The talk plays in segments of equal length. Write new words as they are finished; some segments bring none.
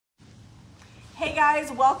Hey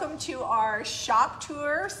guys, welcome to our shop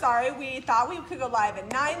tour. Sorry, we thought we could go live at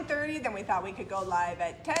 9:30, then we thought we could go live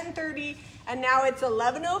at 10:30, and now it's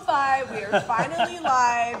 11:05. We are finally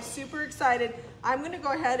live, super excited. I'm gonna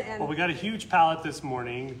go ahead and... Well, we got a huge pallet this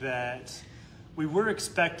morning that we were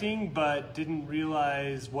expecting, but didn't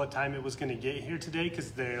realize what time it was gonna get here today, because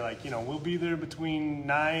they're like, you know, we'll be there between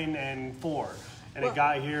 9 and 4, and it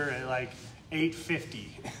got here at like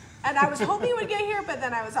 8:50. And I was hoping it would get here, but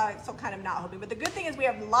then I was still kind of not hoping. But the good thing is we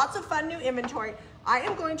have lots of fun new inventory. I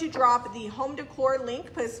am going to drop the home decor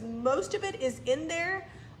link because most of it is in there.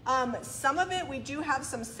 Some of it, we do have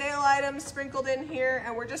some sale items sprinkled in here,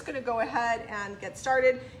 and we're just gonna go ahead and get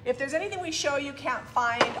started. If there's anything we show you can't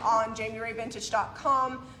find on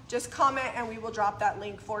JamiRayVintage.com, just comment and we will drop that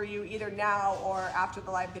link for you either now or after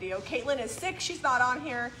the live video. Caitlin is sick, she's not on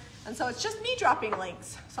here, and so it's just me dropping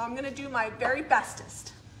links. So I'm gonna do my very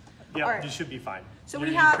bestest. Yeah, right. You should be fine. So You're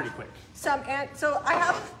we have pretty quick. so I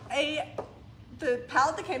have the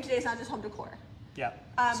palette that came today is not just home decor. Yeah,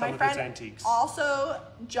 My friend antiques. also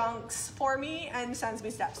junks for me and sends me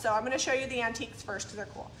stuff. So I'm gonna show you the antiques first because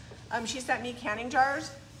they're cool. She sent me canning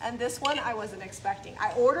jars, and this one I wasn't expecting.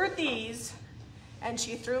 I ordered these and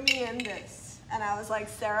she threw me in this. And I was like,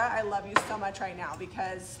 Sarah, I love you so much right now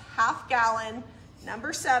because half gallon,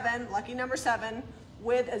 number 7, lucky number 7,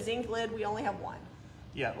 with a zinc lid, we only have one.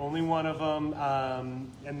 Yeah, only one of them,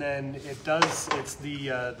 and then it's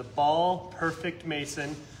the Ball Perfect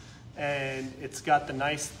Mason, and it's got the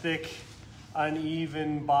nice thick,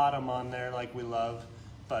 uneven bottom on there like we love,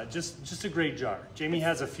 but just a great jar. Jamie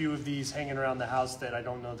has a few of these hanging around the house that I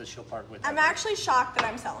don't know that she'll part with. I'm actually shocked that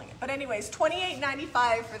I'm selling it, but anyways,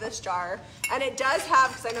 $28.95 for this jar, and it does have,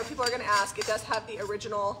 because I know people are gonna ask, it does have the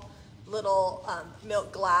original little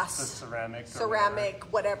milk glass, ceramic,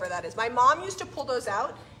 whatever that is. My mom used to pull those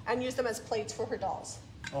out and use them as plates for her dolls.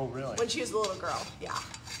 Oh, really? When she was a little girl, yeah.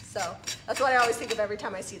 So that's what I always think of every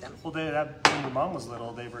time I see them. Well, when your mom was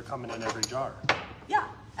little, they were coming in every jar. Yeah,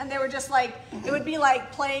 and they were just like, it would be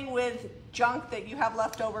like playing with junk that you have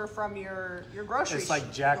left over from your grocery. It's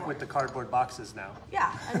like Jack with the cardboard boxes now.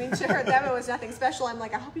 Yeah, I mean, to her, that was nothing special. I'm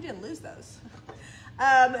like, I hope you didn't lose those.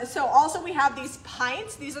 So also we have these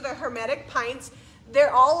pints. These are the hermetic pints.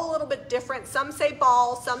 They're all a little bit different. Some say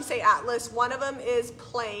Ball, some say Atlas. One of them is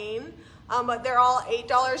plain, but they're all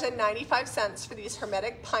 $8.95 for these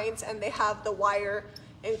hermetic pints, and they have the wire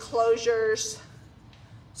enclosures.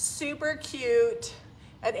 Super cute.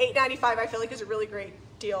 At $8.95, I feel like is a really great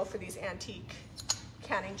deal for these antique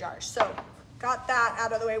canning jars. So got that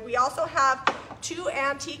out of the way. We also have 2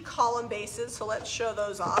 antique column bases, so let's show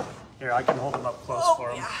those off. Here, I can hold them up close for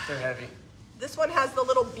them. Yeah. They're heavy. This one has the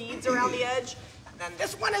little beads around the edge, and then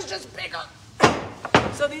this one is just bigger.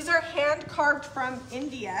 So these are hand carved from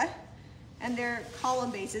India, and they're column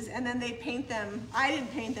bases, and then they paint them. I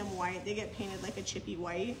didn't paint them white. They get painted like a chippy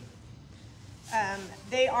white.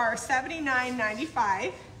 They are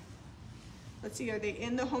 $79.95. Let's see, are they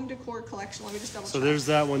in the home decor collection? Let me just double check. So there's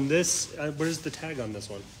that one. This, where's the tag on this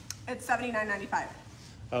one? It's $79.95.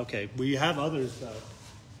 Okay, we have others though.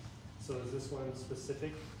 So is this one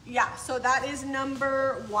specific? Yeah, so that is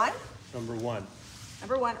number 1. Number 1.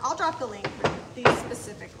 Number 1. I'll drop the link for these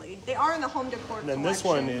specifically. They are in the home decor collection. And then this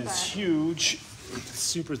one is huge. It's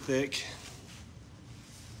super thick.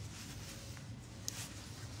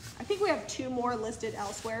 I think we have 2 more listed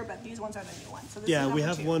elsewhere, but these ones are the new ones. So this yeah, is we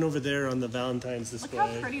have 2. one over there on the Valentine's display. Look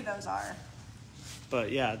how pretty those are.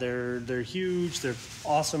 But yeah, they're huge. They're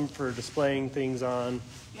awesome for displaying things on.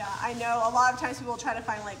 Yeah, I know. A lot of times people try to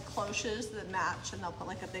find like cloches that match, and they'll put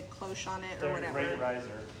like a big cloche on it or whatever. They're a great riser.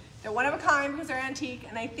 They're one of a kind because they're antique,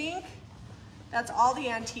 and I think that's all the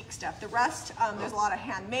antique stuff. The rest, there's a lot of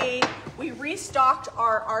handmade. We restocked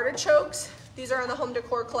our artichokes. These are in the home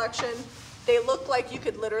decor collection. They look like you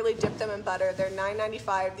could literally dip them in butter. They're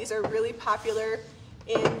 $9.95. These are really popular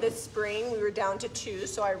in the spring. We were down to 2,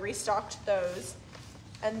 so I restocked those.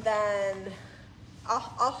 And then I'll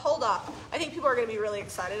hold off. I think people are going to be really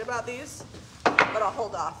excited about these, but I'll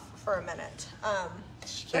hold off for a minute.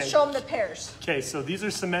 Let's show them the pears. Okay, so these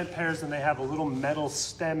are cement pears, and they have a little metal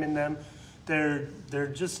stem in them. They're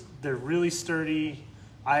really sturdy.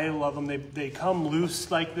 I love them. They come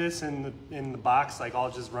loose like this in the box, like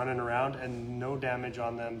all just running around, and no damage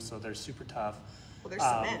on them, so they're super tough. Well, they're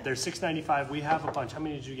cement. They're $6.95. We have a bunch. How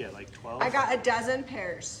many did you get? Like 12? I got a dozen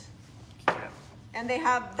pears. Yeah. And they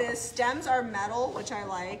have the stems are metal, which I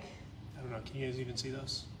like. I don't know. Can you guys even see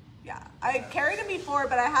those? Yeah, I carried them before,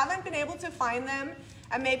 but I haven't been able to find them.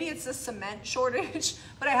 And maybe it's a cement shortage,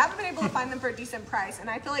 but I haven't been able to find them for a decent price. And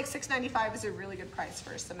I feel like $6.95 is a really good price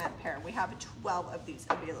for a cement pear. We have 12 of these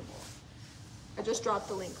available. I just dropped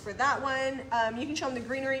the link for that one. You can show them the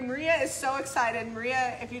greenery. Maria is so excited.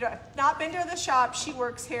 Maria, if you've not been to the shop, she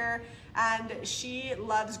works here and she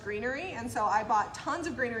loves greenery. And so I bought tons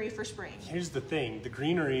of greenery for spring. Here's the thing. The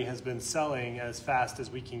greenery has been selling as fast as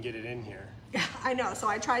we can get it in here. Yeah, I know. So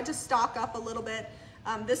I tried to stock up a little bit.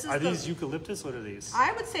 Are these eucalyptus? What are these?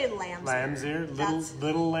 I would say lamb's ear. Lamb's ear?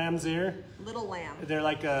 Little lamb's ear? Little lamb. They're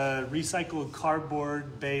like a recycled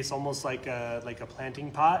cardboard base, almost like a planting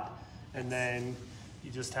pot. And then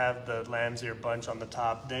you just have the lamb's ear bunch on the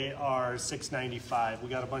top. They are $6.95. We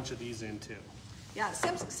got a bunch of these in too. Yeah,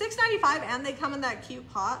 $6.95, and they come in that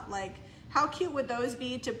cute pot. Like, how cute would those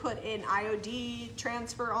be to put an IOD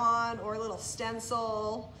transfer on, or a little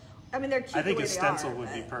stencil? I mean, they're cute. I think a stencil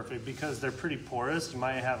would be perfect because they're pretty porous. You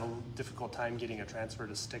might have a difficult time getting a transfer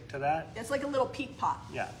to stick to that. It's like a little peak pot.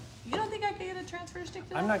 Yeah. You don't think I could get a transfer to stick to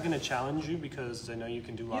that? I'm not going to challenge you because I know you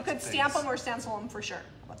can do lots of things. You could stamp them or stencil them for sure.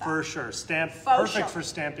 How about that? For sure. Perfect for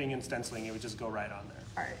stamping and stenciling. It would just go right on there.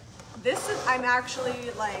 All right. This is, I'm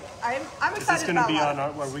actually like, I'm excited about. Is this going to be on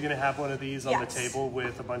are we going to have one of these on the table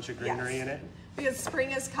with a bunch of greenery in it? Because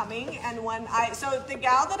spring is coming, and so the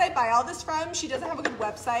gal that I buy all this from, she doesn't have a good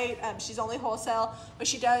website. She's only wholesale, but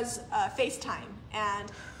she does FaceTime.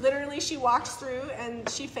 And literally she walks through and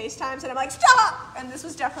she FaceTimes and I'm like, stop! And this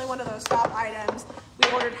was definitely one of those stop items.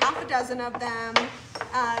 We ordered half a dozen of them,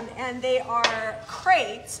 and they are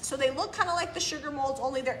crates. So they look kind of like the sugar molds,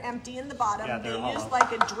 only they're empty in the bottom. Yeah, they use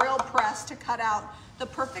like a drill press to cut out the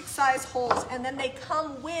perfect size holes, and then they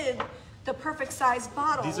come with the perfect size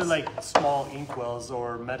bottles. These are like small inkwells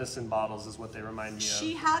or medicine bottles is what they remind me of.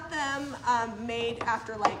 She had them made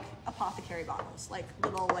after like apothecary bottles, like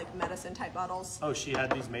little like medicine type bottles. Oh, she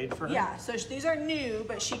had these made for her? Yeah, so these are new,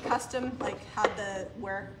 but she custom like had the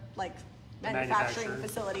manufacturing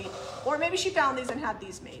facility, or maybe she found these and had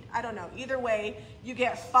these made. I don't know. Either way, you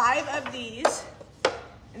get 5 of these.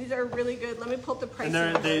 And these are really good. Let me pull up the price.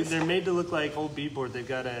 And they're made to look like old beadboard. They've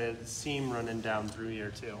got a seam running down through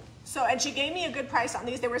here too. So, and she gave me a good price on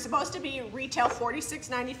these. They were supposed to be retail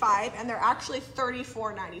 $46.95, and they're actually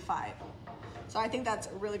 $34.95. So I think that's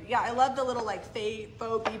really, yeah, I love the little like faux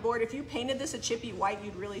beadboard. If you painted this a chippy white,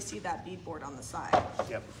 you'd really see that beadboard on the side.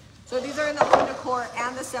 Yep. So these are in the home decor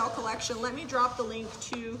and the sale collection. Let me drop the link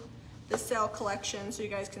to the sale collection so you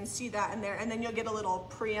guys can see that in there, and then you'll get a little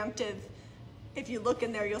preemptive. If you look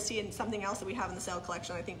in there, you'll see something else that we have in the sale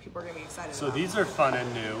collection. I think people are going to be excited about. So these are fun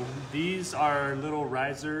and new. These are little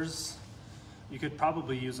risers. You could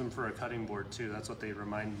probably use them for a cutting board too. That's what they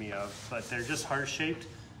remind me of. But they're just heart-shaped.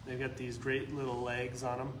 They've got these great little legs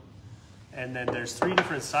on them. And then there's 3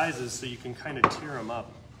 different sizes, so you can kind of tear them up.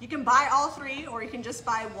 You can buy all 3, or you can just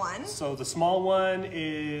buy one. So the small one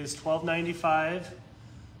is $12.95.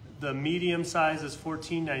 The medium size is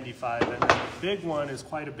 $14.95, and the big one is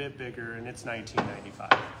quite a bit bigger, and it's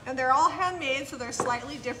 $19.95. And they're all handmade, so they're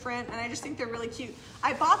slightly different, and I just think they're really cute.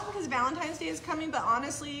 I bought them because Valentine's Day is coming, but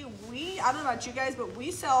honestly, I don't know about you guys, but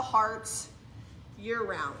we sell hearts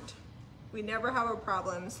year-round. We never have a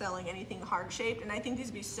problem selling anything heart-shaped, and I think these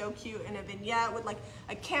would be so cute in a vignette with like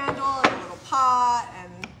a candle and a little pot.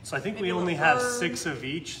 And so I think we only have 6 of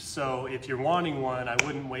each, so if you're wanting one, I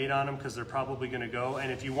wouldn't wait on them because they're probably going to go. And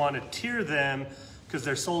if you want to tier them, because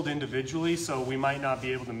they're sold individually, so we might not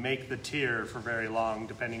be able to make the tier for very long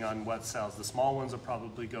depending on what sells. The small ones will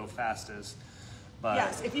probably go fastest. But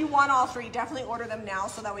yes, if you want all 3, definitely order them now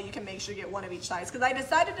so that way you can make sure you get one of each size. Because I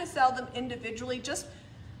decided to sell them individually just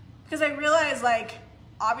because I realized, like,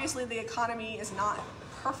 obviously the economy is not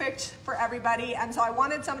perfect for everybody, and so I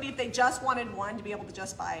wanted somebody, if they just wanted one, to be able to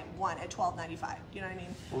just buy one at $12.95. You know what I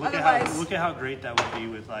mean? Well, look at how great that would be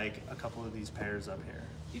with like a couple of these pairs up here.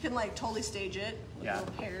 You can like totally stage it with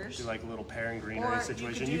little pairs. Do like a little pear and greenery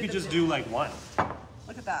situation. You could just do like one.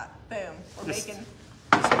 Look at that. Boom. We're making.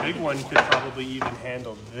 This big one could probably even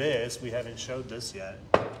handle this. We haven't showed this yet.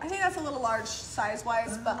 I think that's a little large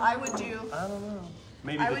size-wise, but I would do. I don't know.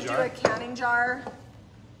 Maybe I would do a canning jar.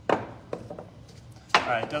 All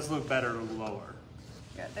right, it does look better lower.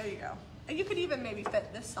 Yeah, there you go. And you could even maybe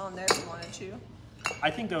fit this on there if you wanted to. I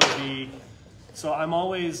think that would be. So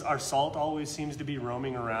our salt always seems to be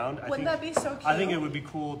roaming around. Wouldn't that be so cute? I think it would be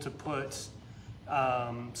cool to put.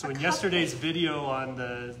 So in yesterday's video on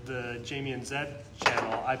the Jami and Zed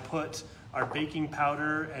channel, I put our baking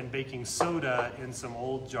powder and baking soda in some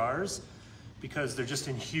old jars because they're just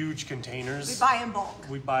in huge containers. We buy in bulk.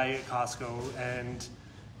 We buy at Costco, and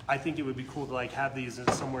I think it would be cool to like have these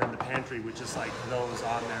somewhere in the pantry with just like those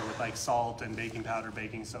on there with like salt and baking powder,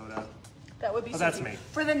 baking soda. That would be Oh, so that's cute. me.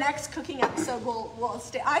 For the next cooking episode, we'll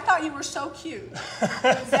stay. I thought you were so cute.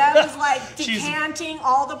 Zeb was like decanting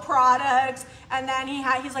all the products, and then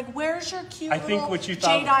he's like, "Where's your cute little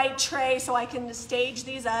jadeite tray so I can stage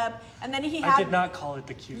these up?" And then I did not call it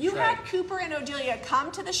the cute tray. You had Cooper and Odelia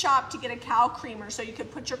come to the shop to get a cow creamer so you could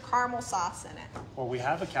put your caramel sauce in it. Well, we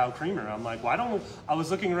have a cow creamer. I'm like, why don't we? I was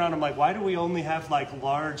looking around. I'm like, why do we only have like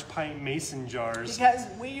large pint mason jars? Because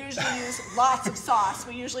we usually use lots of sauce.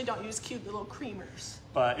 We usually don't use cute little creamers.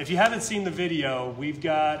 But if you haven't seen the video, we've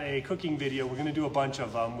got a cooking video. We're going to do a bunch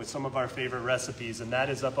of them with some of our favorite recipes, and that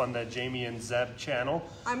is up on the Jami and Zeb channel.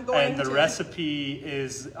 And the recipe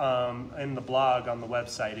is in the blog on the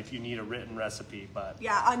website if you need a written recipe. But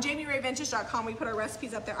yeah, on JamiRayVintage.com we put our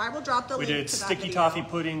recipes up there. I will drop the link to that video. We did sticky toffee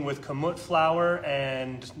pudding with kamut flour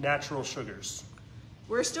and natural sugars.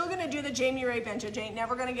 We're still going to do the Jami Ray Vintage. Ain't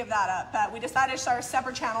never going to give that up. But we decided to start a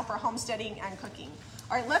separate channel for homesteading and cooking.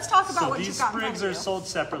 All right, let's talk about what you've got in front of you. So these sprigs are sold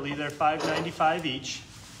separately. They're $5.95 each.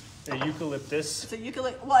 They're eucalyptus. It's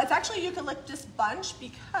a well, it's actually a eucalyptus bunch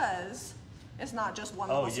because it's not just one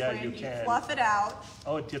little sprig. You can fluff it out.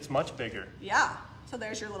 Oh, it gets much bigger. Yeah. So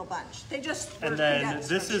there's your little bunch. They just and then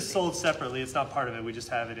this is sold separately. It's not part of it. We just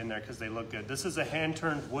have it in there because they look good. This is a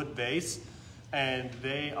hand-turned wood vase, and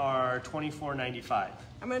they are $24.95.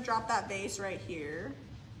 I'm going to drop that vase right here.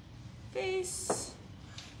 Vase.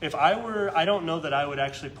 If I were, I don't know that I would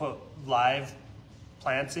actually put live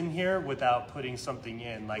plants in here without putting something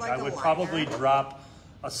in. Like I would probably drop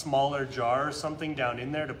a smaller jar or something down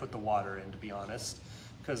in there to put the water in, to be honest.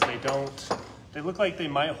 Because they look like they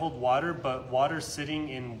might hold water, but water sitting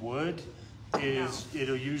in wood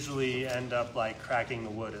it'll usually end up like cracking the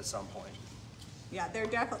wood at some point. Yeah, they're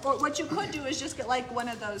definitely, or what you could do is just get like one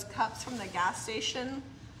of those cups from the gas station,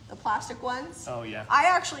 the plastic ones. Oh yeah. I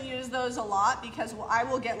actually use those a lot because I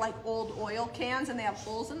will get like old oil cans and they have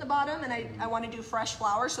holes in the bottom, and I want to do fresh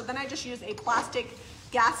flour. So then I just use a plastic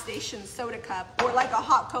gas station soda cup or like a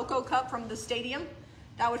hot cocoa cup from the stadium.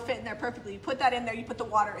 That would fit in there perfectly. You put that in there, you put the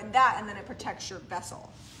water in that, and then it protects your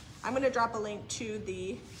vessel. I'm going to drop a link to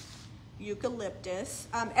the eucalyptus.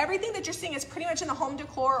 Everything that you're seeing is pretty much in the home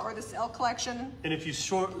decor or the sale collection. And if you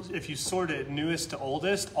sort it newest to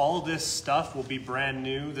oldest, all this stuff will be brand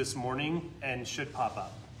new this morning and should pop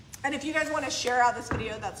up. And if you guys want to share out this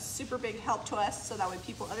video, that's a super big help to us, so that way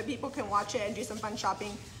other people can watch it and do some fun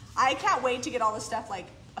shopping. I can't wait to get all this stuff like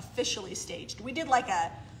officially staged. We did like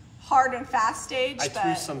a hard and fast stage. I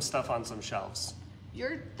threw some stuff on some shelves.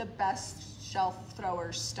 You're the best shelf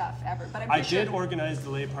thrower stuff ever. But I did organize the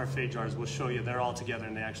Le Parfait jars. We'll show you. They're all together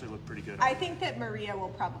and they actually look pretty good. I think that Maria will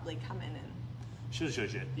probably come in and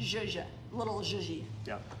zhuzh, little zhuzhy.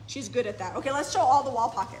 Yeah. She's good at that. Okay, let's show all the wall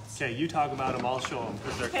pockets. Okay, you talk about them. I'll show them.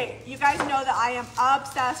 Okay, you guys know that I am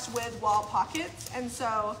obsessed with wall pockets, and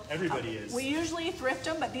so everybody is. We usually thrift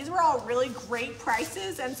them, but these were all really great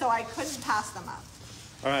prices, and so I couldn't pass them up.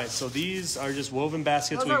 All right, so these are just woven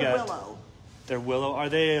baskets. Those are willow. They're willow. Are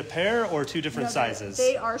they a pair or two different sizes?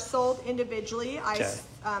 They are sold individually. I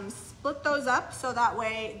split those up so that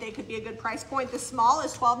way they could be a good price point. The small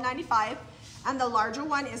is $12.95 and the larger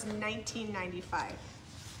one is $19.95.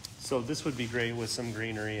 So this would be great with some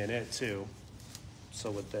greenery in it too.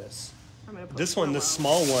 So with this. I'm gonna put this one, the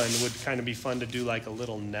small one, would kind of be fun to do like a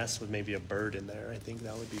little nest with maybe a bird in there. I think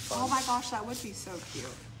that would be fun. Oh my gosh, that would be so cute.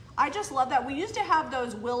 I just love that. We used to have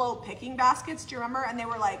those willow picking baskets, do you remember? And they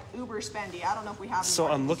were like uber spendy. I don't know if we have them. So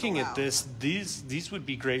I'm looking at this. These would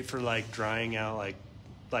be great for like drying out,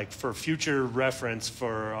 like for future reference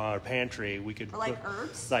for our pantry. We could put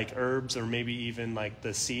herbs? Like herbs, or maybe even like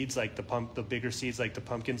the seeds, like the bigger seeds, like the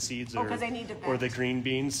pumpkin seeds, or the green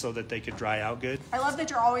beans, so that they could dry out good. I love that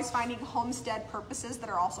you're always finding homestead purposes that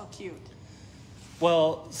are also cute.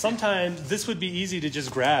 Well, sometimes this would be easy to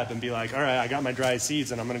just grab and be like, all right, I got my dry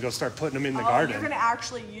seeds and I'm going to go start putting them in the garden. You're going to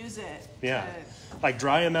actually use it. Yeah. Like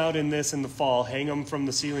dry them out in this in the fall, hang them from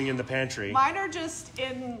the ceiling in the pantry. Mine are just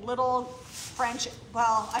in little French,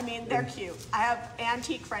 well, I mean, they're cute. I have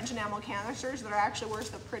antique French enamel canisters that are actually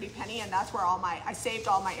worth a pretty penny, and that's where I saved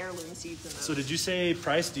all my heirloom seeds in those. So did you say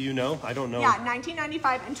price? Do you know? I don't know. Yeah,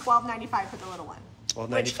 $19.95 and $12.95 for the little one.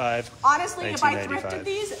 $12.95. Honestly, if I thrifted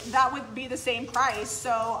these, that would be the same price.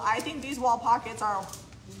 So I think these wall pockets are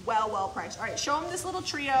well priced. All right, show them this little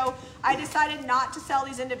trio. I decided not to sell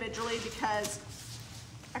these individually because,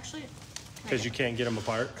 because you can't get them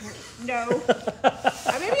apart? No.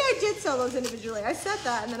 Maybe I did sell those individually. I said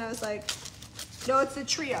that, and then I was like, no, it's a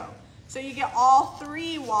trio. So you get all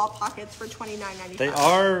 3 wall pockets for $29.95. They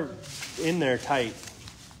are in there tight.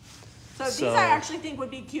 So these I actually think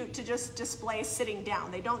would be cute to just display sitting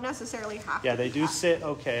down. They don't necessarily have to. Yeah, they do sit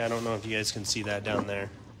okay. I don't know if you guys can see that down there.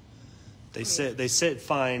 They sit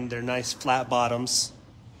fine. They're nice flat bottoms.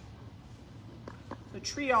 The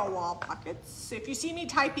trio wall pockets. So if you see me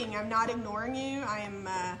typing, I'm not ignoring you. I'm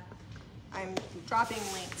dropping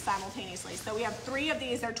links simultaneously. So we have 3 of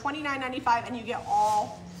these. They're $29.95, and you get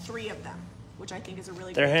all 3 of them, which I think is a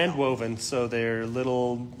really good deal. They're hand woven, so they're a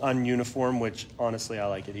little ununiform, which honestly I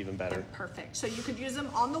like it even better. Perfect. So you could use them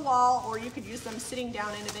on the wall, or you could use them sitting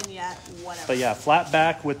down in a vignette, whatever. But yeah, flat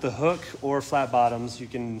back with the hook or flat bottoms. You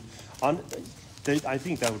can, I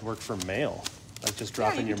think that would work for mail. Like just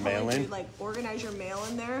dropping your mail in. Like organize your mail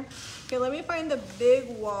in there. Okay, let me find the big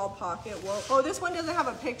wall pocket. Whoa. Oh, this one doesn't have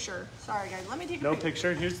a picture. Sorry guys, let me take a No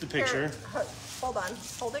picture, here's the picture. Here, hold on,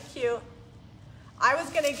 hold it cute. I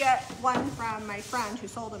was gonna get one from my friend who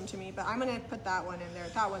sold them to me, but I'm gonna put that one in there.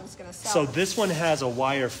 That one's gonna sell. So this one has a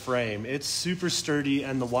wire frame. It's super sturdy,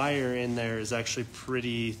 and the wire in there is actually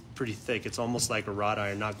pretty thick. It's almost like a wrought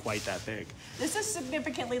iron, not quite that big. This is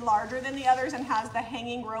significantly larger than the others and has the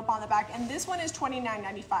hanging rope on the back. And this one is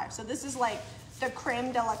 $29.95. So this is like the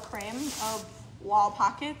creme de la creme of wall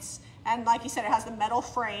pockets. And like you said, it has the metal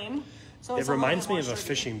frame. So it reminds me of a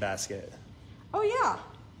fishing basket. Oh yeah.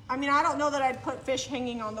 I mean, I don't know that I'd put fish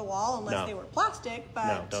hanging on the wall unless they were plastic, but...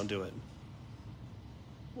 No, don't do it.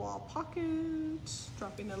 Wall pocket,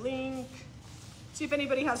 dropping the link. See if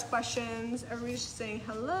anybody has questions. Everybody's just saying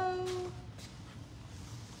hello.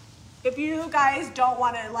 If you guys don't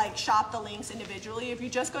want to like shop the links individually, if you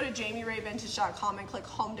just go to JamiRayVintage.com and click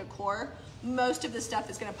home decor, most of the stuff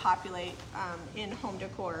is going to populate in home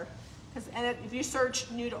decor. And if you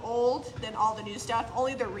search new to old, then all the new stuff,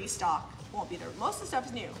 only the restock won't be there. Most of the stuff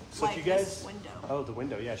is new. So like if you guys, this window. Oh, the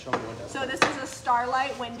window, yeah, show me the window. So this is a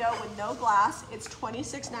starlight window with no glass. It's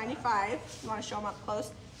 $26.95. You want to show them up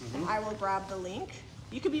close? And I will grab the link.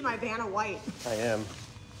 You could be my Vanna White. I am.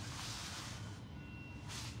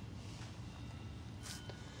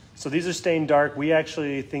 So these are stained dark. We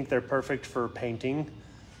actually think they're perfect for painting.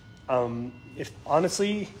 If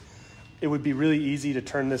honestly, it would be really easy to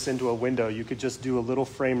turn this into a window. You could just do a little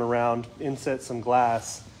frame around, inset some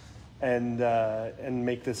glass, and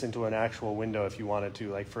make this into an actual window if you wanted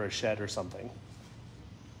to, like for a shed or something.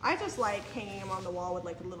 I just like hanging them on the wall with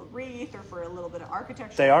like a little wreath or for a little bit of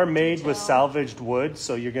architecture. They are made with salvaged wood,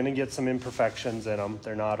 so you're going to get some imperfections in them.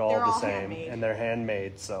 They're not all the same, handmade. And they're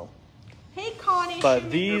handmade. So. Hey Connie. But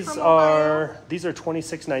these are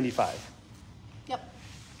 $26.95. Yep.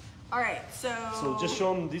 All right, so just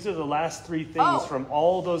show them. These are the last 3 things from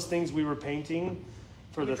all those things we were painting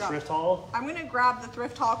for the thrift haul. I'm gonna grab the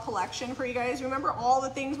thrift haul collection for you guys. Remember all the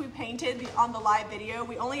things we painted on the live video?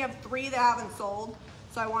 We only have 3 that haven't sold.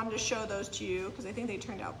 So I wanted to show those to you because I think they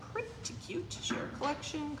turned out pretty cute. Share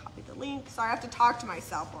collection, copy the link. So I have to talk to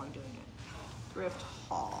myself while I'm doing it. Thrift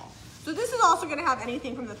haul. So this is also gonna have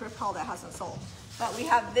anything from the thrift haul that hasn't sold. But we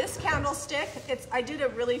have this candlestick. I did a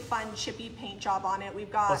really fun chippy paint job on it.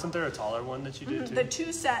 We've got... Wasn't there a taller one that you did too? The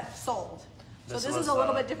 2 set sold. So this is a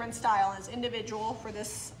little bit different style. It's individual for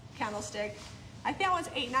this candlestick. I think that one's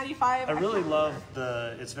 $8.95. I really love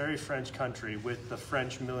it's very French country with the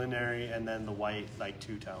French millinery and then the white like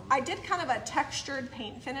two-tone. I did kind of a textured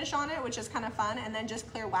paint finish on it, which is kind of fun, and then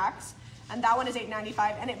just clear wax. And that one is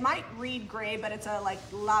 $8.95, and it might read gray, but it's a like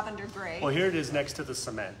lavender gray. Well, here it is next to the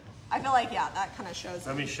cement. I feel like, yeah, that kind of shows.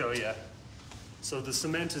 Let me show you. So the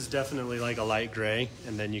cement is definitely like a light gray,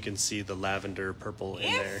 and then you can see the lavender purple in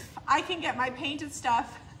there. If I can get my painted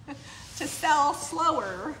stuff to sell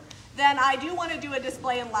slower, then I do want to do a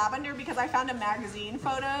display in lavender because I found a magazine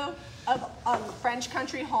photo of a French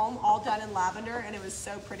country home all done in lavender, and it was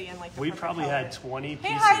so pretty and like the We perfect probably color. had 20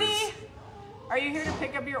 pieces. Hey Heidi, are you here to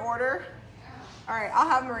pick up your order? All right, I'll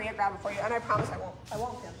have Maria grab it for you, and I promise I won't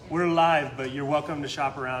film you. We're live, but you're welcome to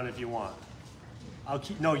shop around if you want.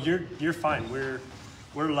 No, you're fine. We're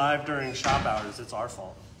live during shop hours. It's our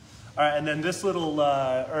fault. All right, and then this little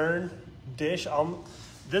urn dish.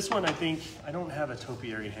 This one, I think, I don't have a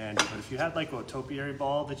topiary handy, but if you had like a topiary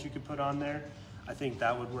ball that you could put on there, I think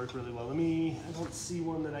that would work really well. I don't see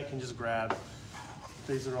one that I can just grab.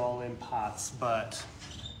 These are all in pots, but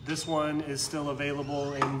this one is still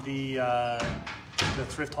available in the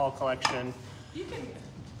thrift haul collection. You can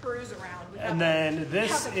peruse around. And then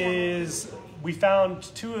this is, we found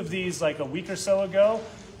 2 of these like a week or so ago,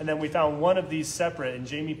 and then we found one of these separate, and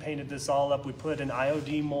Jami painted this all up. We put an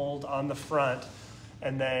IOD mold on the front,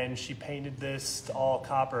 and then she painted this all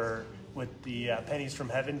copper with the pennies from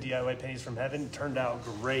heaven, DIY pennies from heaven. It turned out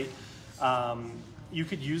great. You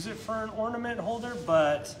could use it for an ornament holder,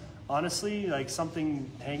 but honestly, like something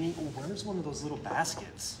hanging, where's one of those little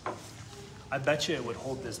baskets? I bet you it would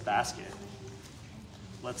hold this basket.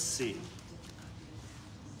 Let's see.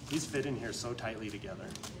 These fit in here so tightly together.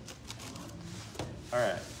 All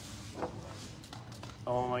right.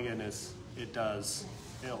 Oh my goodness, it does.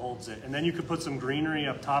 It holds it. And then you could put some greenery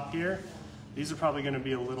up top here. These are probably gonna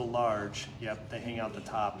be a little large. Yep, they hang out the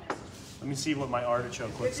top. Let me see what my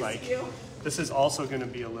artichoke looks like. This is also gonna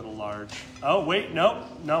be a little large. Oh wait, no,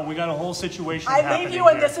 we got a whole situation happening I leave you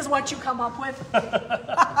and here. this is what you come up with.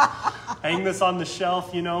 Hang this on the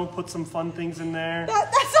shelf, you know, put some fun things in there.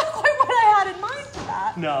 That's not quite what I had in mind for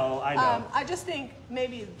that. No, I know. I just think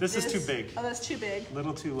maybe this is too big. Oh, that's too big. A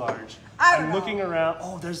little too large. I'm looking around.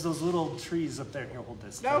 Oh, there's those little trees up there. Here, hold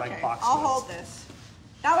this. They're Okay, like boxwoods. I'll hold this.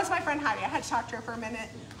 That was my friend Heidi. I had to talk to her for a minute.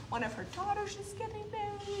 One of her daughters is getting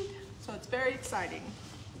married, so it's very exciting.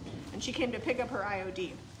 And she came to pick up her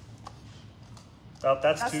IOD. Oh,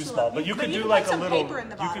 that's too small. But you could do like a little.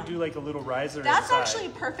 You could do like a little riser. That's inside. actually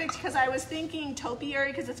perfect because I was thinking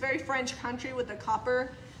topiary because it's very French country with the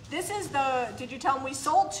copper. This is the. Did you tell them we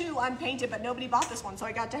sold 2 unpainted, but nobody bought this one, so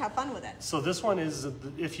I got to have fun with it. So this one is,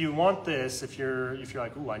 if you want this, if you're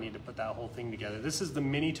like, ooh, I need to put that whole thing together. This is the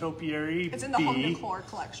mini topiary. It's in the home decor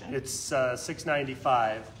collection. It's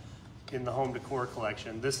 $6.95 in the home decor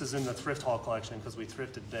collection. This is in the thrift haul collection because we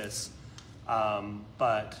thrifted this.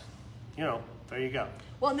 But you know, there you go.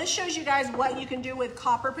 Well, and this shows you guys what you can do with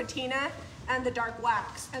copper patina and the dark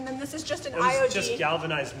wax. And then this is just an It was IOD. just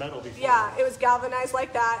galvanized metal before. Yeah, it was galvanized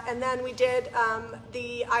like that. And then we did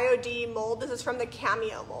the IOD mold. This is from the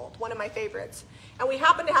Cameo mold, one of my favorites. And we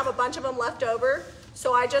happen to have a bunch of them left over,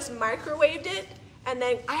 so I just microwaved it. And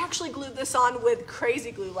then I actually glued this on with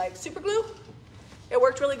crazy glue, like super glue. It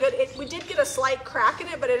worked really good. We did get a slight crack in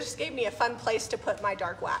it, but it just gave me a fun place to put my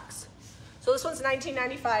dark wax. So this one's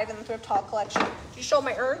 $19.95 in the thrift haul collection. Did you show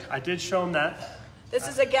my urn? I did show them that. This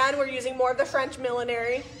is, again, we're using more of the French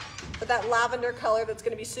millinery with that lavender color that's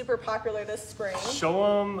going to be super popular this spring.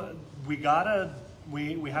 Show them, we have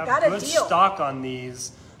good deal. stock on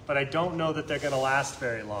these, but I don't know that they're going to last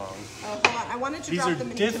very long. Oh, hold on. I wanted to These drop are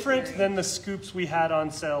them in different than the scoops we had on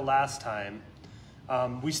sale last time.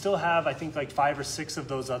 We still have, I think, like 5 or 6 of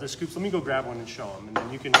those other scoops. Let me go grab one and show them, and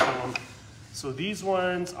then you can show them. So these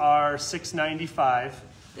ones are $6.95.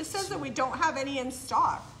 This says that we don't have any in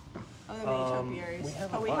stock of the mini topiaries. We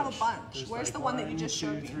have but a we bunch. have a bunch. There's Where's like the one that you just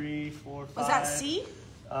showed 1, 2, 3, 4, 5. Was that C?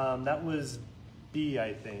 That was B,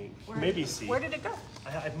 I think. Maybe C. Where did it go?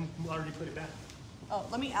 I've already put it back. Oh,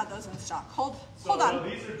 let me add those in stock. Hold So, on.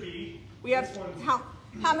 these are B. We have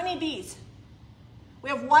how many Bs? We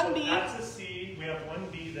have 1 B. That's a C. We have 1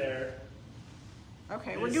 B there.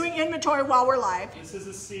 Okay, we're doing inventory while we're live. This is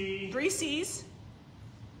a C. 3 Cs.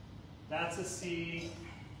 That's a C.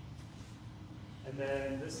 And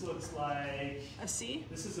then this looks like A C.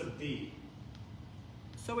 this is a B.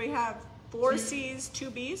 So we have 4 Cs, 2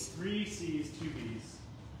 Bs. 3 C's, 2 B's.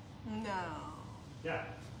 No. Yeah.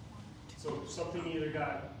 So something either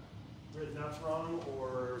got written up wrong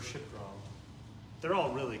or shipped wrong. They're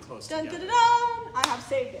all really close Dun, together. dun, dun, dun. I have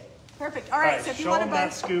saved it. Perfect. All right, so if you show want to them buy,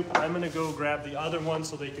 that scoop. I'm gonna go grab the other one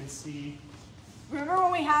so they can see. remember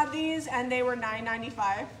when we had these and they were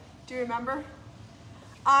 $9.95? Do you remember?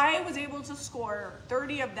 I was able to score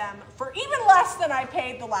 30 of them for even less than I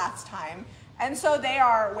paid the last time. And so they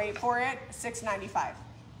are, wait for it, $6.95.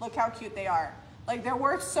 Look how cute they are. Like they're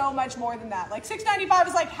worth so much more than that. Like $6.95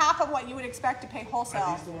 is like half of what you would expect to pay wholesale.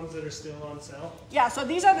 Are these the ones that are still on sale? Yeah, so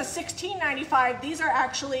these are the $16.95. These are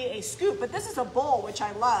actually a scoop, but this is a bowl, which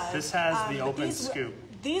I love. This has the but open scoop.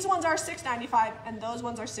 These ones are $6.95 and those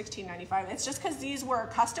ones are $16.95. It's just because these were a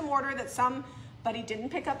custom order that somebody didn't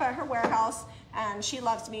pick up at her warehouse, and she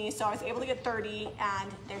loves me, so I was able to get 30,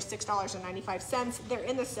 and they're $6.95. They're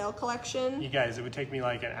in the sale collection. You guys, it would take me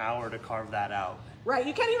like an hour to carve that out. Right,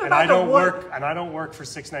 you can't even And buy I don't the wood. work. And I don't work for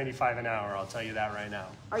 $6.95 an hour. I'll tell you that right now.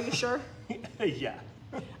 Are you sure? Yeah.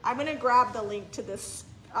 I'm gonna grab the link to this.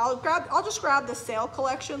 I'll just grab the sale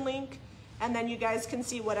collection link, and then you guys can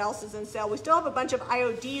see what else is in sale. We still have a bunch of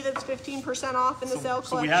IOD that's 15% off in the sale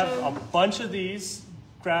collection. So we have a bunch of these.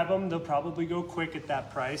 Grab them. They'll probably go quick at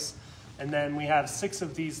that price. And then we have 6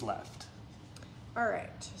 of these left. All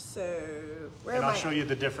right, so where And am I'll I? show you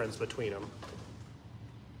the difference between them.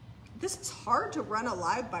 This is hard to run a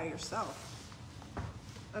live by yourself.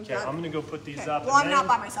 Okay, I'm gonna go put these Okay. up. Well, and I'm then, not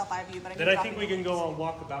by myself. I have you, but I'm Then I think we can go on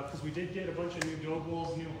walkabout because we did get a bunch of new dough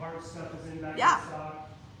bowls, new heart stuff is in back in stock.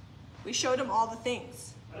 We showed them all the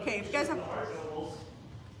things. Okay, if you guys have. The heart dough bowls.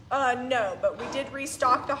 No, but we did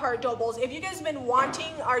restock the hard dough bowls. If you guys have been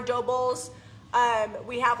wanting our dough bowls,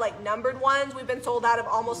 we have like numbered ones. We've been sold out of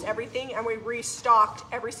almost everything, and we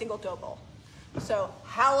restocked every single dough bowl. So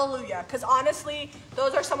hallelujah, because honestly,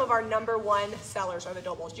 those are some of our #1 sellers are the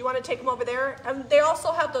dough bowls. Do you want to take them over there? They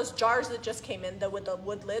also have those jars that just came in with the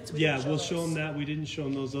wood lids. Yeah, we'll show them that. We didn't show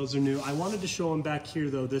them those. Those are new. I wanted to show them back here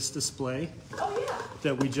though, this display. Oh yeah.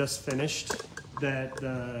 That we just finished.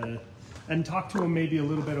 And talk to them maybe a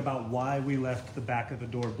little bit about why we left the back of the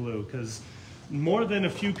door blue, because more than a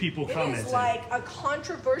few people commented. It is like a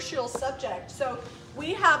controversial subject. So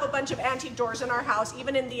we have a bunch of antique doors in our house,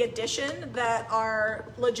 even in the addition, that are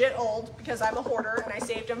legit old because I'm a hoarder and I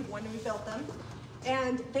saved them when we built them.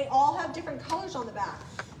 And they all have different colors on the back.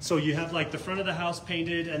 So you have like the front of the house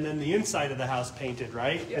painted and then the inside of the house painted,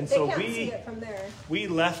 right? And they so can't see it from there. we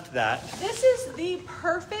left that. This is the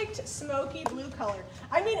perfect smoky blue color.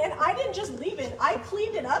 I mean, and I didn't just leave it. I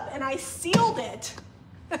cleaned it up and I sealed it.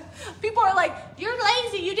 People are like, you're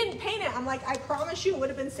lazy, you didn't paint it. I'm like, I promise you it would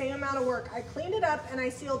have been the same amount of work. I cleaned it up and I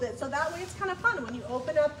sealed it. So that way it's kind of fun. When you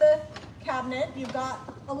open up the cabinet, you've got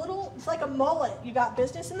a little, it's like a mullet. You got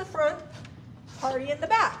business in the front, party in the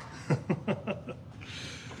back.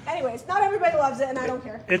 Anyways, not everybody loves it and I don't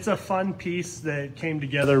care. It's a fun piece that came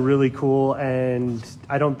together really cool, and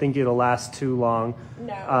I don't think it'll last too long.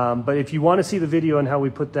 No. But if you want to see the video on how we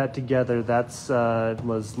put that together, that's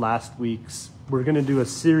was last week's. We're going to do a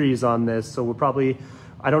series on this, so we'll probably,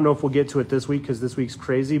 I don't know if we'll get to it this week because this week's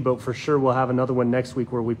crazy, but for sure we'll have another one next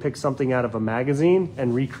week where we pick something out of a magazine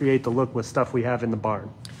and recreate the look with stuff we have in the barn.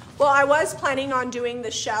 Well, I was planning on doing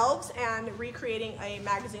the shelves and recreating a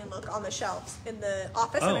magazine look on the shelves in the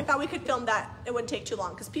office, and I thought we could film that. It wouldn't take too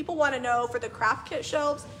long because people want to know for the craft kit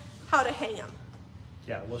shelves how to hang them.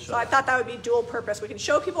 Yeah, we'll show So I thought that would be dual purpose. We can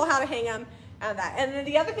show people how to hang them and that. And then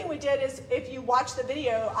the other thing we did is, if you watch the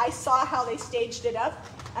video, I saw how they staged it up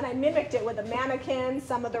and I mimicked it with the mannequin,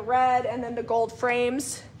 some of the red, and then the gold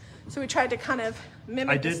frames. So we tried to kind of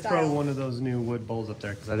mimic the style. I did throw one of those new wood bowls up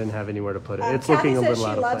there because I didn't have anywhere to put it. It's Kathy looking a says little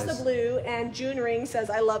out of place. she loves the blue, and June Ring says,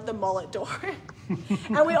 I love the mullet door.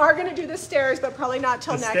 And we are going to do the stairs, but probably not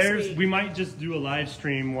till next week. We might just do a live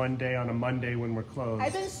stream one day on a Monday when we're closed.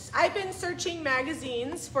 I've been searching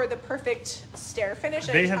magazines for the perfect stair finish.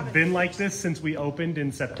 They have been like this since we opened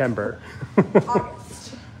in September.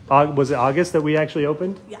 August. Was it August that we actually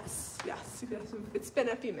opened? Yes, yes. It's been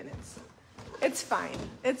a few minutes. It's fine.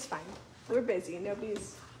 It's fine. We're busy.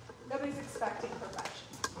 Nobody's expecting perfection.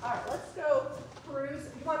 All right, let's go peruse.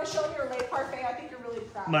 You want to show me your lait parfait? I think you're really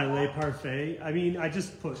proud of that. My lait parfait. I mean, I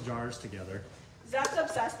just put jars together. Zach's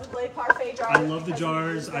obsessed with lait parfait jars. I love the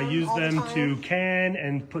jars. I use them to can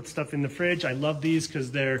and put stuff in the fridge. I love these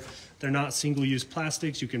because they're not single-use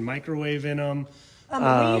plastics. You can microwave in them.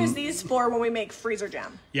 We use these for when we make freezer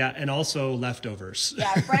jam. Yeah, and also leftovers.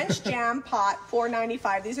 Yeah, French jam pot,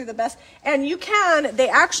 $4.95. These are the best. And they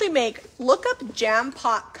actually make, look up jam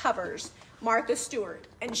pot covers, Martha Stewart,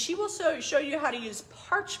 and she will show you how to use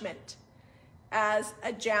parchment as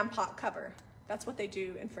a jam pot cover. That's what they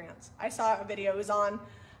do in France. I saw a video,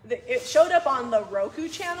 it showed up on the Roku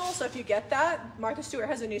channel, so if you get that, Martha Stewart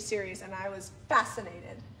has a new series, and I was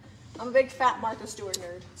fascinated. I'm a big fat Martha Stewart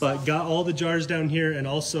nerd. But got all the jars down here, and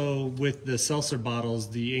also with the seltzer bottles,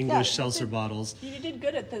 the English seltzer bottles. You did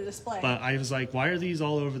good at the display. But I was like, why are these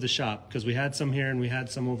all over the shop? Because we had some here and we had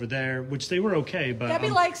some over there, which they were okay. But Debbie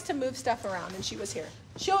likes to move stuff around, and she was here.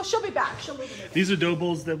 She'll be back. She'll move it. These are dough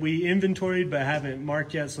bowls that we inventoried but haven't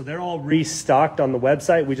marked yet, so they're all restocked on the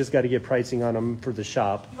website. We just got to get pricing on them for the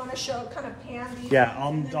shop. You want to show kind of pan these? Yeah,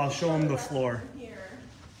 I'll show them the floor.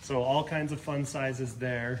 So all kinds of fun sizes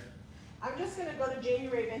there. I'm just going to go to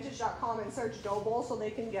JamiRayVintage.com and search dough bowl so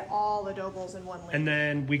they can get all the dough bowls in one link. And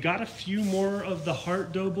then we got a few more of the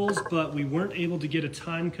heart dough bowls, but we weren't able to get a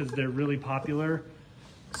ton because they're really popular.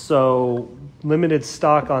 So limited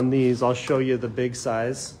stock on these. I'll show you the big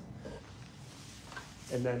size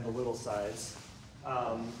and then the little size.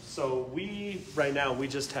 So right now we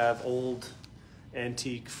just have old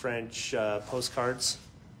antique French postcards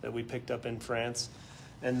that we picked up in France.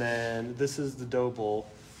 And then this is the dough bowl.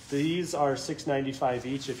 These are $6.95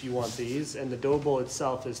 each if you want these, and the dough bowl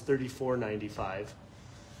itself is $34.95.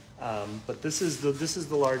 But this is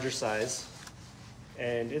the larger size,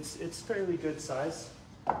 and it's fairly good size.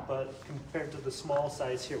 But compared to the small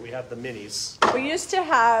size here, we have the minis. We used to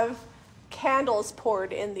have candles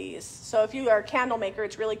poured in these. So if you are a candle maker,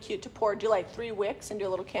 it's really cute to do like 3 wicks and do a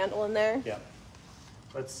little candle in there. Yeah.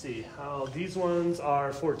 Let's see how these ones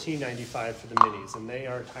are $14.95 for the minis, and they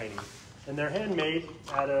are tiny. And they're handmade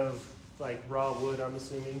out of like raw wood, I'm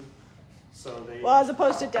assuming. So well, as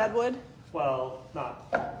opposed to dead wood. Well,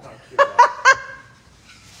 not pure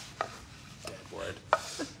dead wood.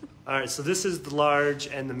 All right, so this is the large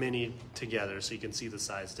and the mini together, so you can see the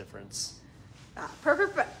size difference.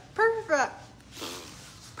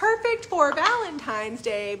 perfect for Valentine's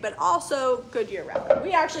Day, but also good year round.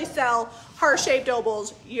 We actually sell heart-shaped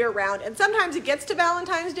opals year round, and sometimes it gets to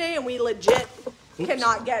Valentine's Day and we legit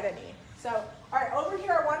cannot get any. So, all right, over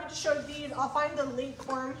here I wanted to show these. I'll find the link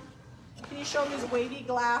for them. Can you show me these wavy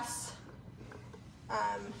glass?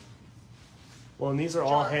 Well, and these are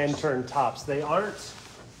all hand-turned tops. They aren't,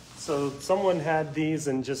 so someone had these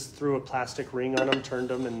and just threw a plastic ring on them, turned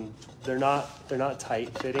them, and they're not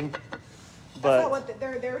tight fitting. But that's not what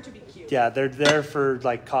they're there to be cute. Yeah, they're there for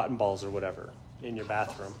like cotton balls or whatever in your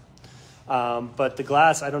bathroom. But the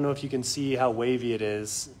glass, I don't know if you can see how wavy it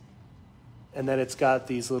is. And then it's got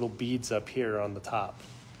these little beads up here on the top.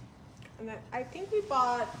 And then I think we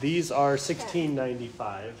bought... These are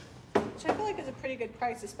 $16.95. Which I feel like is a pretty good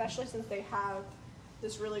price, especially since they have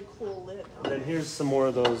this really cool lid. Then here's some more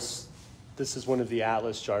of those. This is one of the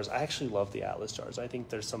Atlas jars. I actually love the Atlas jars. I think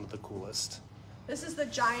they're some of the coolest. This is the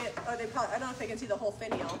giant, they probably, I don't know if they can see the whole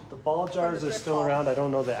finial. The ball jars are still around. I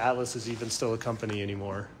don't know that Atlas is even still a company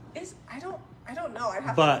anymore. I don't know. I'd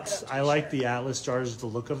have to look it But up I like the Atlas jars, the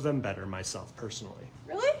look of them better myself, personally.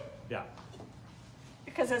 Really? Yeah.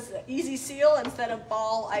 Because it's an easy seal instead of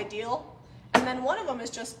ball ideal. And then one of them is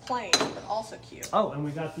just plain, but also cute. Oh, and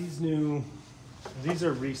we got these new, these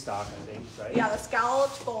are restock, I think, right? Yeah, the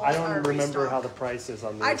scalloped bowls I don't are remember restock. how the price is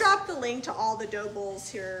on these. I dropped the link to all the dough bowls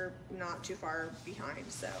here not too far behind,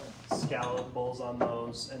 so. Scallop bowls on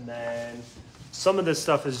those, and then some of this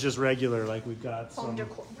stuff is just regular, like we've got Home some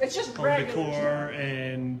decor. It's just home regular. decor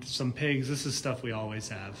and some pigs. This is stuff we always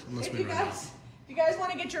have, unless If we you run out. guys, you guys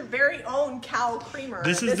want to get your very own cow creamer.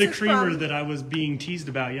 This is the creamer from, that I was being teased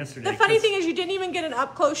about yesterday. The funny thing is you didn't even get an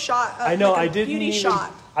up close shot of I know, like a I didn't beauty even,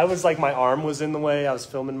 shot. I was like, my arm was in the way. I was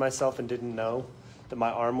filming myself and didn't know that my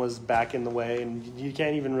arm was back in the way, and you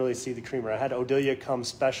can't even really see the creamer. I had Odelia come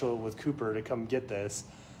special with Cooper to come get this,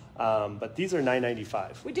 but these are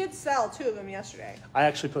 $9.95. We did sell 2 of them yesterday. I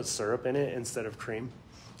actually put syrup in it instead of cream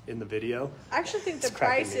in the video. I actually think It's the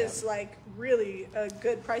cracking price me is like really a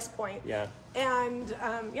good price point. Yeah. And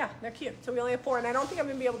yeah, they're cute. So we only have 4, and I don't think I'm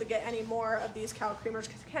gonna be able to get any more of these cow creamers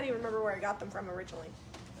because I can't even remember where I got them from originally.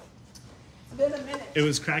 It's been a minute. It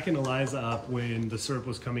was cracking Eliza up when the syrup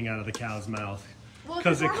was coming out of the cow's mouth. Well,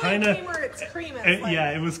 Because it normally kind of, creamer, it's cream. And it's like,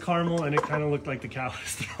 yeah, it was caramel and it kind of looked like the cow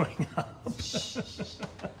was throwing up.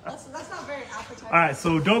 that's not very appetizing. All right,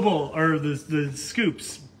 so dough bowl, or the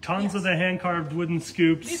scoops, tons of the hand carved wooden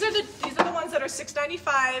scoops. These are the ones that are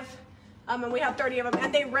 $6.95, and we have 30 of them,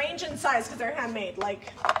 and they range in size because they're handmade.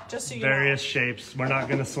 Like, just so you know. Various shapes. We're not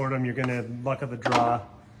gonna sort them. You're gonna luck of the draw.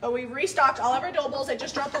 But we restocked all of our dough bowls. I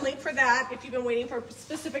just dropped the link for that. If you've been waiting for a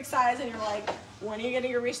specific size and you're like, when are you getting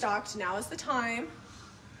your restocked? Now is the time.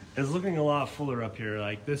 It's looking a lot fuller up here.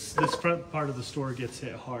 Like this front part of the store gets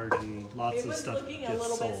hit hard, and lots of stuff It was looking gets a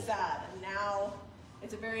little sold. bit sad, and now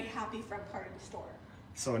it's a very happy front part of the store.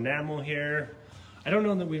 So enamel here. I don't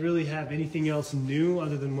know that we really have anything else new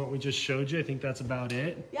other than what we just showed you. I think that's about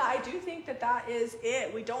it. Yeah, I do think that is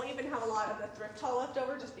it. We don't even have a lot of the thrift haul left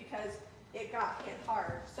over just because it got hit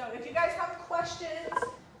hard. So if you guys have questions,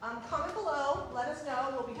 comment below. Let us know.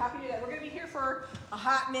 We'll be happy to do that. We're going to be here for a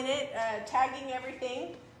hot minute, tagging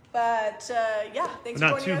everything. But yeah, thanks for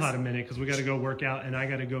joining us. Not too hot a minute because we got to go work out, and I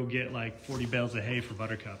got to go get like 40 bales of hay for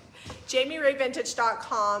Buttercup.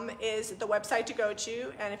 JamiRayVintage.com is the website to go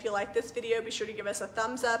to, and if you like this video, be sure to give us a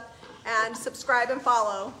thumbs up and subscribe and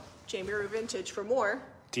follow Jami Ray Vintage for more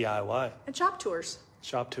DIY and shop tours.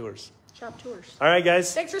 shop tours. Shop tours. All right,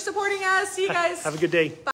 guys. Thanks for supporting us. See you guys. Have a good day. Bye.